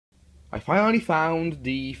I finally found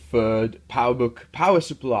the third PowerBook power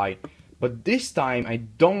supply, but this time I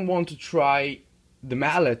don't want to try the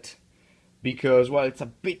mallet because, well, it's a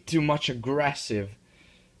bit too much aggressive.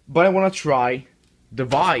 But I want to try the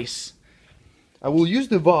vise. I will use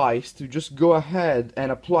the vise to just go ahead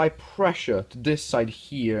and apply pressure to this side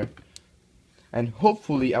here, and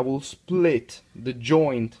hopefully I will split the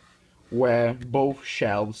joint where both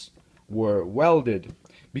shelves were welded.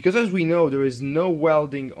 Because as we know, there is no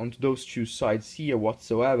welding onto those two sides here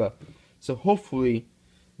whatsoever. So hopefully,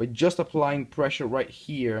 by just applying pressure right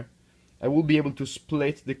here, I will be able to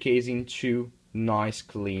split the case into nice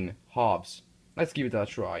clean halves. Let's give it a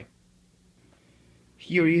try.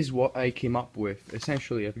 Here is what I came up with.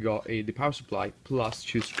 Essentially, I've got the power supply plus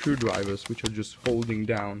two screwdrivers, which are just holding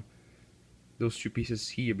down those two pieces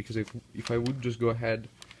here. Because if I would just go ahead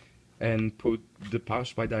and put the power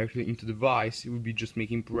supply directly into the vise, it would be just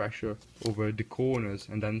making pressure over the corners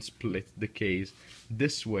and then split the case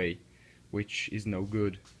this way, which is no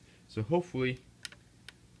good. So hopefully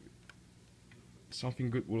something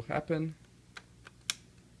good will happen.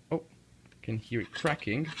 Oh, can hear it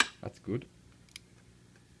cracking. That's good.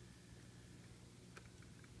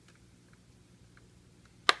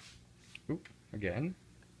 Oop, again.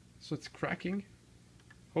 So it's cracking.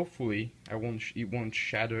 Hopefully it won't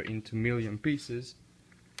shatter into million pieces.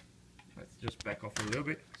 Let's just back off a little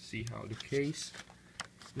bit, see how the case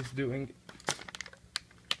is doing.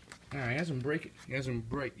 It hasn't break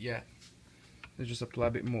yet. Let's just apply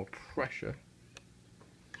a bit more pressure.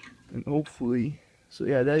 And hopefully, so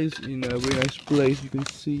yeah, that is in a very nice place. You can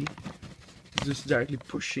see it's just directly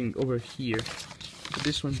pushing over here. But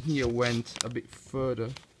this one here went a bit further.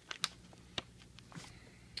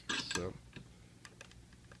 So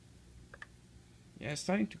yeah, it's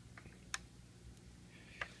starting to.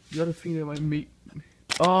 The other thing that might make.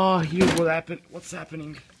 Oh, here's what happened. What's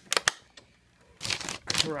happening?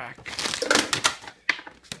 Crack.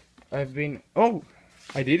 Oh,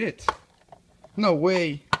 I did it. No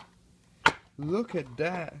way. Look at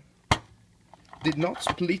that. Did not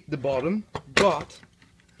split the bottom, but.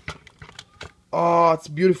 Oh, it's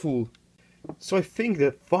beautiful. So I think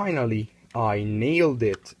that finally I nailed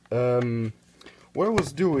it. What I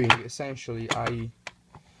was doing, essentially, I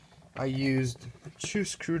used two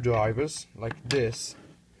screwdrivers like this.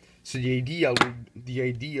 So the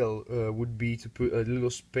ideal would be to put a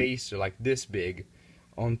little spacer like this big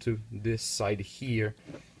onto this side here.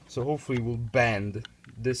 So hopefully we'll bend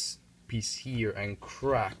this piece here and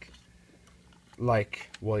crack like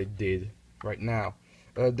what it did right now.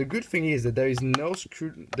 The good thing is that there's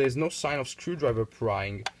no sign of screwdriver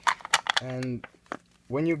prying, and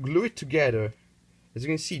when you glue it together, as you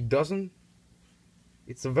can see,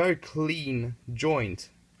 it's a very clean joint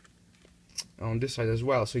on this side as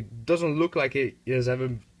well, so it doesn't look like it has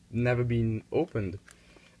never been opened.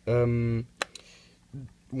 When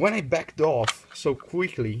I backed off so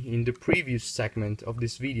quickly in the previous segment of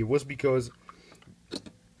this video was because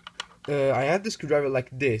I had the screwdriver like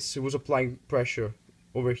this. It was applying pressure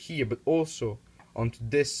over here, but also onto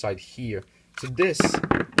this side here. So this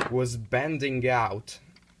was bending out.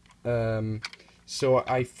 So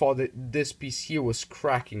I thought that this piece here was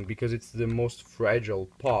cracking because it's the most fragile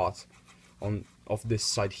part of this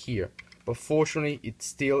side here. But fortunately, it's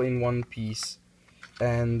still in one piece,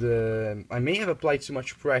 and I may have applied too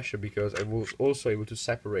much pressure because I was also able to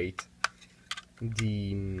separate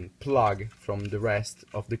the plug from the rest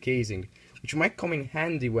of the casing, which might come in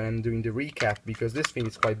handy when I'm doing the recap, because this thing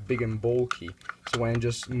is quite big and bulky. So when I'm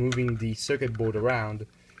just moving the circuit board around,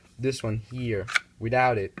 this one here,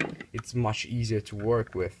 without it, it's much easier to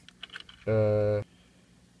work with.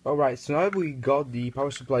 Alright, so now that we got the power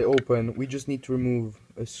supply open, we just need to remove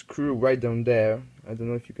a screw right down there. I don't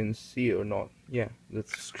know if you can see it or not. Yeah,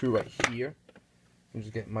 that's a screw right here. I'll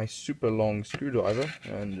just get my super long screwdriver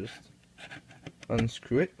and just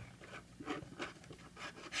unscrew it.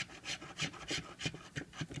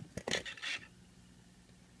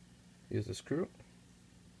 Here's the screw.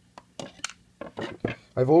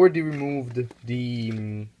 I've already removed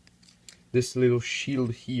this little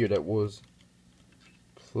shield here that was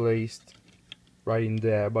placed right in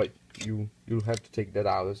there, but you'll have to take that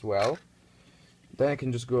out as well. Then I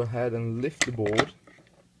can just go ahead and lift the board,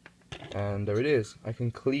 and there it is. I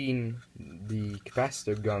can clean the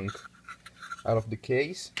capacitor gunk out of the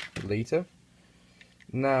case later.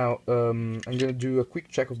 Now I'm gonna do a quick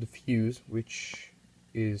check of the fuse, which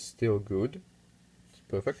is still good. It's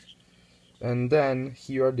perfect. And then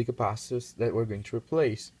here are the capacitors that we're going to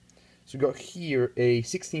replace. So we got here a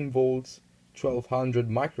 16 volts 1200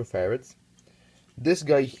 microfarads. This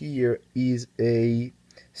guy here is a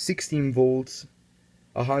 16 volts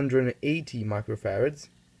 180 microfarads.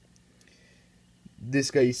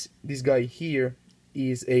 This guy here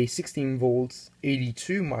is a 16 volts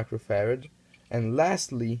 82 microfarad, and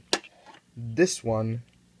lastly this one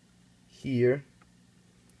here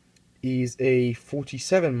is a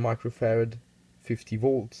 47 microfarad 50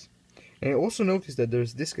 volts. And I also noticed that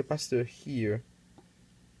there's this capacitor here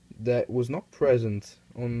that was not present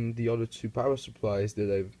on the other two power supplies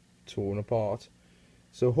that I've torn apart.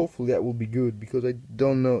 So hopefully that will be good, because I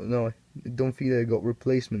don't know, no, I don't think I got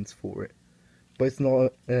replacements for it. But it's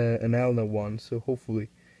not an Elna one, so hopefully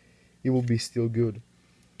it will be still good.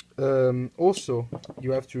 Also,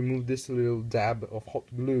 you have to remove this little dab of hot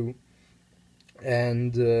glue,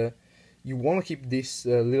 and you want to keep this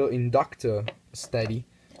little inductor steady,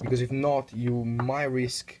 because if not, you might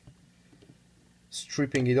risk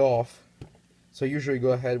stripping it off. So I usually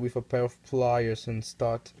go ahead with a pair of pliers and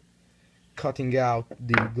start cutting out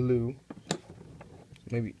the glue.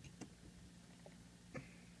 Maybe.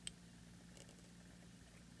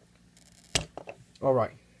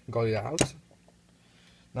 Alright, got it out.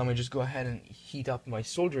 Now I'm going to just go ahead and heat up my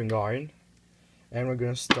soldering iron, and we're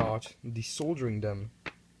going to start desoldering them.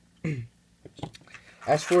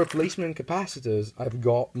 As for replacement capacitors, I've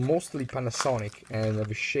got mostly Panasonic and a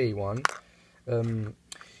Vishay one.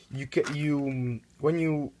 When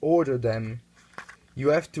you order them, you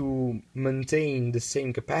have to maintain the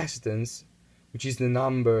same capacitance, which is the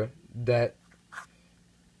number that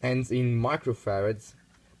ends in microfarads,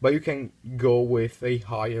 but you can go with a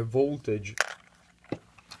higher voltage.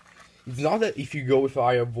 It's not that if you go with a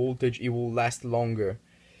higher voltage it will last longer.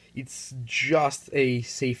 It's just a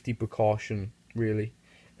safety precaution, really.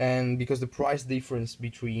 And because the price difference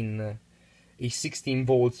between a 16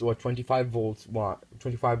 volts or 25 volts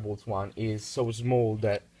one is so small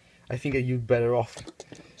that I think that you're better off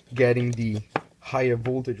getting the higher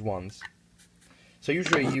voltage ones. So I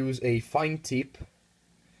usually use a fine tip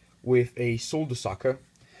with a solder sucker.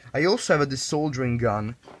 I also have a desoldering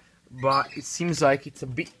gun, but it seems like it's a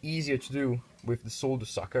bit easier to do with the solder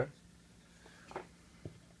sucker.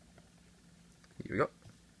 Here we go.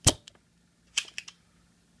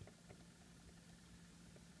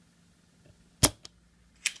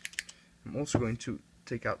 I'm also going to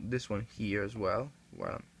take out this one here as well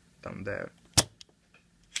while I'm down there.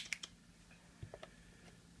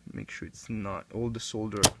 Make sure it's not all the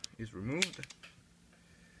solder is removed.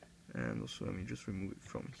 And also let me just remove it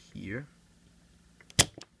from here.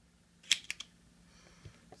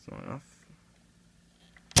 It's not enough.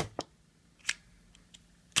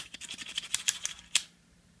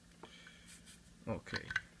 Okay.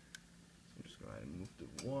 So I'm just going to remove the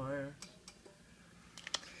wire.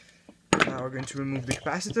 Now we're going to remove the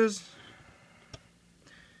capacitors.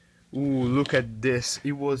 Ooh, look at this.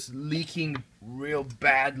 It was leaking real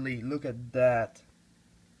badly. Look at that.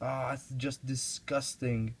 Ah, it's just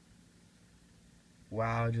disgusting.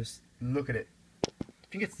 Wow, just look at it. I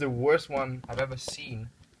think it's the worst one I've ever seen.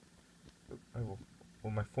 Oh,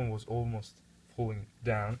 well, my phone was almost falling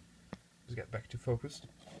down. Let's get back to focus.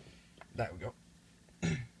 There we go.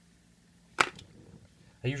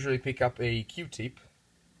 I usually pick up a Q-tip,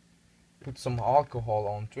 put some alcohol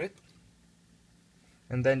onto it,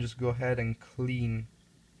 and then just go ahead and clean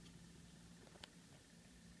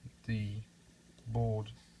the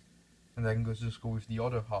board, and then just go with the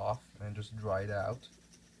other half and just dry it out.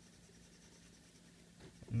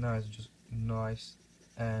 Now it's just nice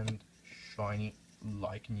and shiny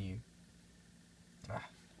like new. Ah,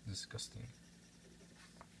 disgusting.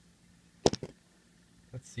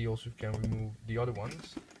 Let's see also if we can remove the other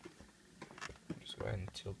ones. Just go ahead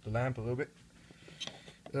and tilt the lamp a little bit.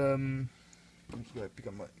 I'm just going to pick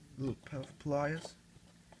up my little pair of pliers.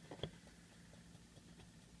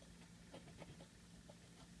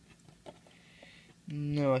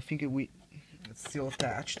 No, I think it's still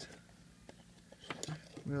attached.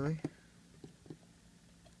 Really?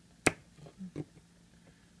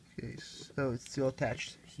 Okay, so it's still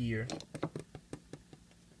attached here.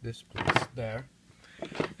 This place there.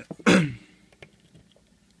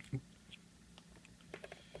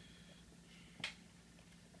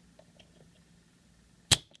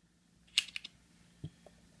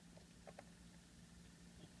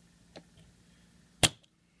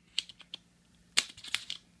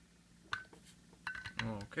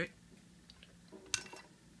 Okay.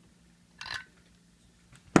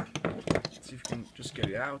 Let's see if we can just get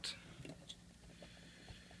it out.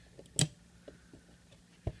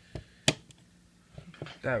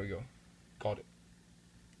 There we go. Got it.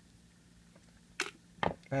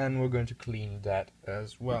 And we're going to clean that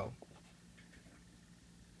as well.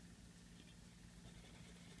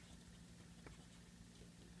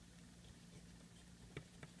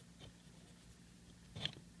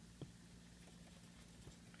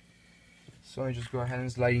 So I just go ahead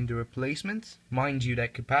and slide in the replacement. Mind you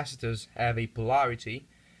that capacitors have a polarity.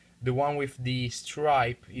 The one with the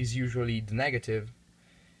stripe is usually the negative,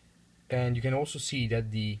 and you can also see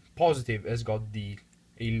that the positive has got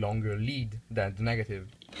a longer lead than the negative.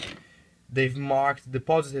 They've marked the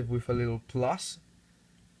positive with a little plus,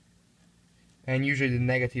 and usually the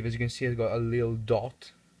negative, as you can see, has got a little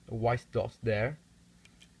dot, a white dot there.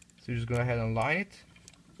 So you just go ahead and line it,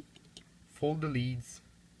 fold the leads.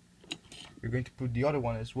 We're going to put the other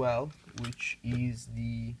one as well, which is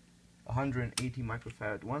the 180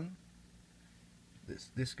 microfarad one.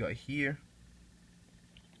 This guy here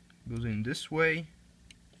goes in this way,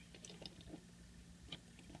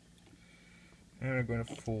 and we're going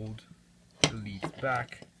to fold the leads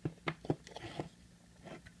back.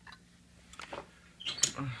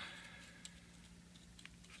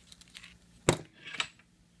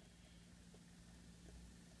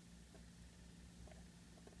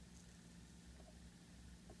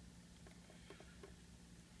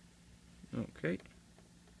 Okay.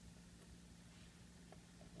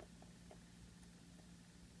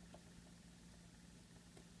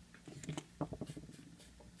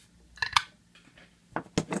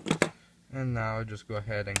 And now just go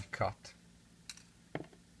ahead and cut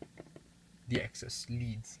the excess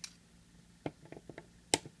leads.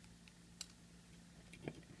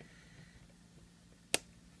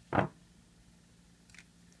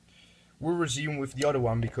 We'll resume with the other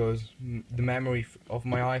one because the memory of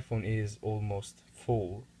my iPhone is almost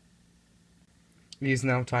full. It is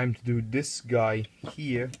now time to do this guy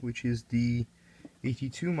here, which is the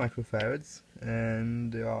 82 microfarads,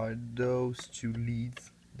 and there are those two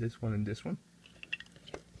leads, this one and this one.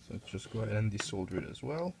 So let's just go ahead and desolder it as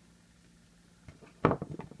well.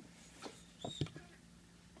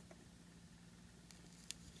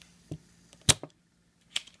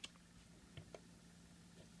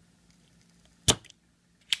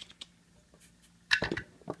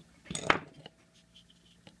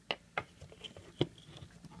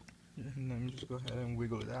 And then just go ahead and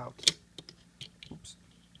wiggle it out. Oops.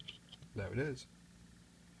 There it is.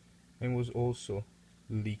 And was also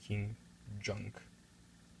leaking junk.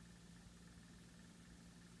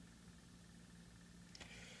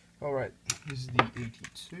 Alright, this is the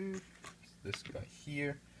 82. This guy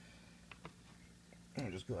here.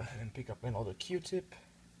 I'll just go ahead and pick up another Q-tip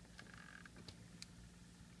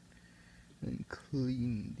and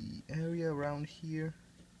clean the area around here.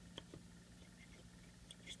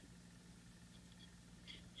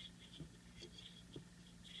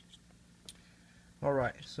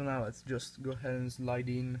 Alright, so now let's just go ahead and slide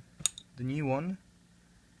in the new one.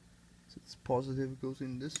 So it's positive, goes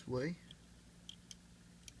in this way.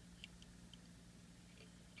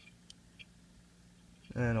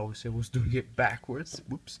 And obviously I was doing it backwards.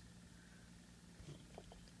 Whoops.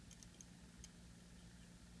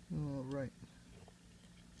 Alright.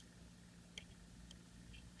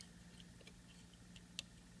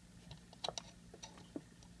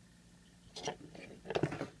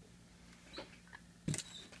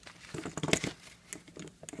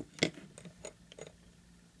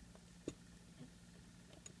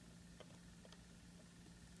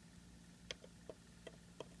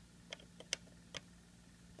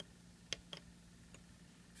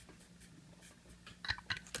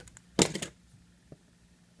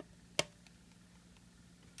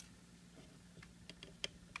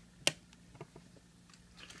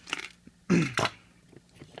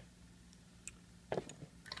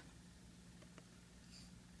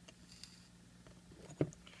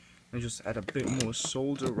 I just add a bit more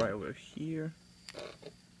solder right over here.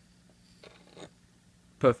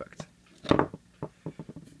 Perfect.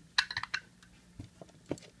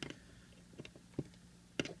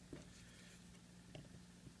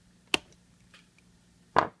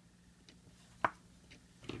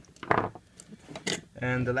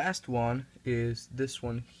 And the last one is this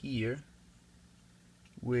one here,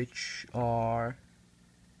 which are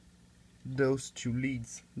those two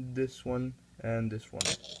leads, this one and this one.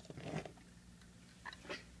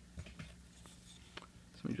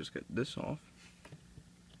 So let me just get this off.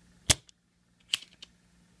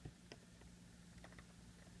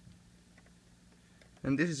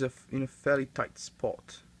 And this is in a fairly tight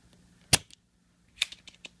spot.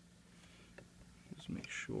 Just make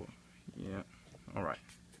sure. Yeah. Alright.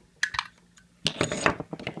 So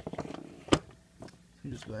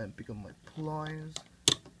just go ahead and pick up my pliers.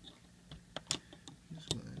 Just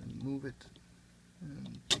go ahead and move it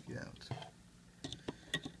and take it out.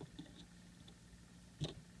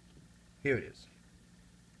 Here it is.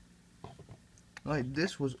 Alright,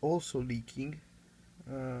 this was also leaking.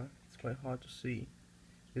 It's quite hard to see.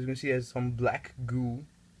 As you can see, it has some black goo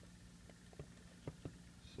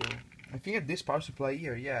I think that this power supply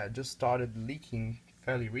here, yeah, just started leaking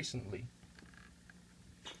fairly recently.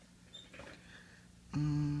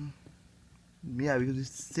 Yeah, because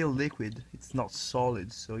it's still liquid, it's not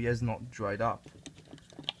solid, so it has not dried up.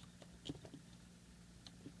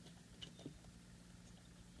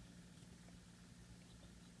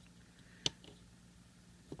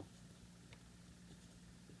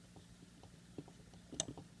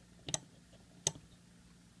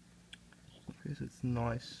 Okay, so it's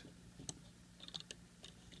nice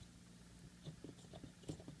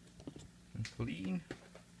and clean.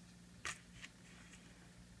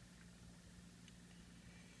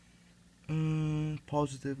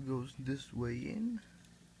 Positive goes this way in.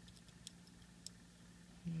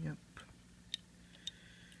 Yep.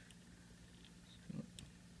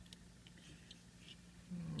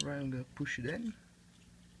 Right, I'm gonna push it in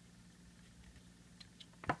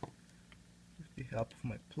with the help of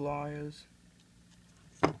my pliers.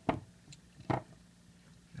 And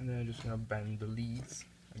then I'm just gonna bend the leads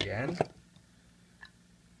again.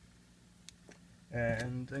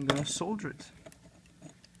 And I'm gonna solder it.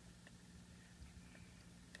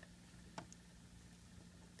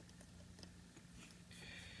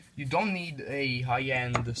 You don't need a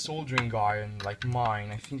high-end soldering iron like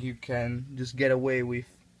mine. I think you can just get away with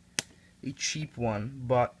a cheap one,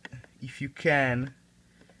 but if you can,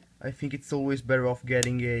 I think it's always better off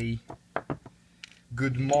getting a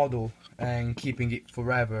good model and keeping it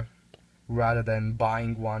forever rather than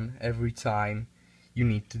buying one every time you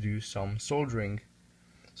need to do some soldering.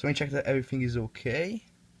 So let me check that everything is okay.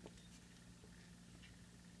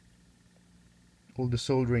 All the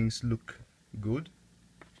solderings look good.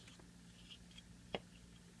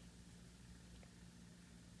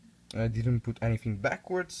 I didn't put anything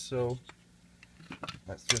backwards, so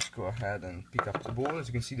let's just go ahead and pick up the board. As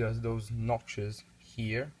you can see, there's those notches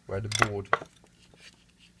here where the board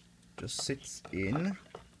just sits in,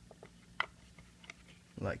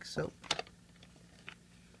 like so.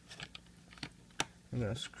 I'm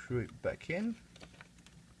gonna screw it back in.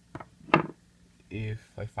 If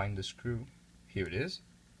I find the screw, here it is.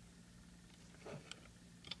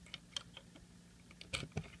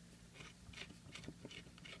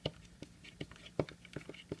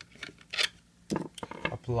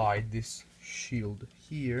 Apply this shield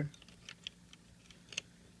here,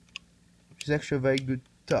 which is actually a very good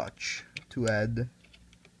touch to add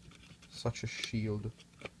such a shield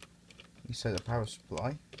inside a power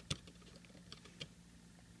supply.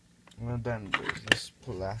 And then there's this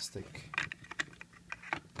plastic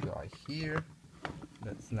guy here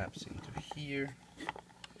that snaps into here.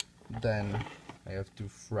 Then I have to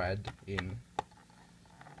thread in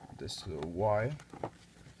this little wire,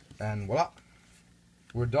 and voila!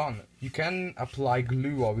 We're done. You can apply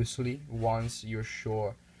glue obviously once you're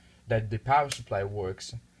sure that the power supply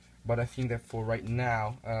works, but I think that for right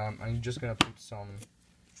now I'm just gonna put some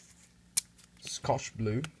Scotch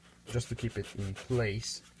glue just to keep it in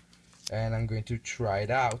place, and I'm going to try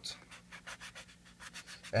it out,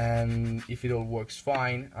 and if it all works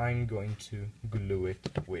fine I'm going to glue it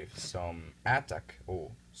with some attack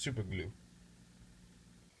or super glue.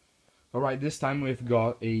 Alright, this time we've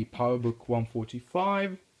got a PowerBook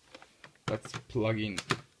 145. Let's plug in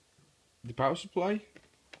the power supply.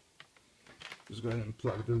 Just go ahead and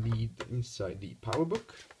plug the lead inside the PowerBook.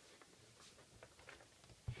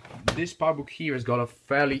 This PowerBook here has got a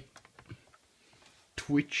fairly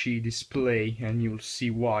twitchy display, and you'll see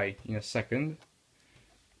why in a second.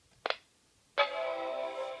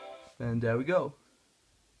 And there we go.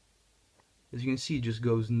 As you can see, it just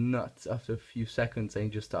goes nuts after a few seconds and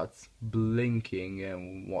it just starts blinking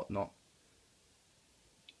and whatnot.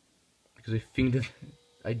 Because I think that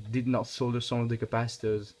I did not solder some of the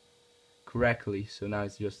capacitors correctly, so now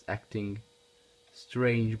it's just acting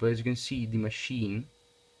strange. But as you can see, the machine,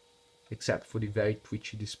 except for the very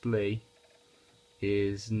twitchy display,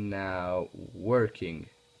 is now working.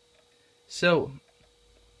 So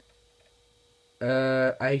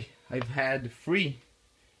I've had 3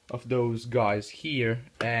 of those guys here,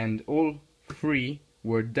 and all 3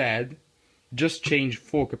 were dead. Just changed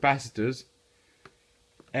 4 capacitors,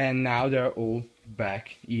 and now they're all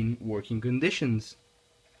back in working conditions.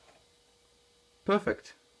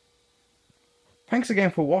 Perfect. Thanks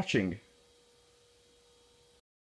again for watching.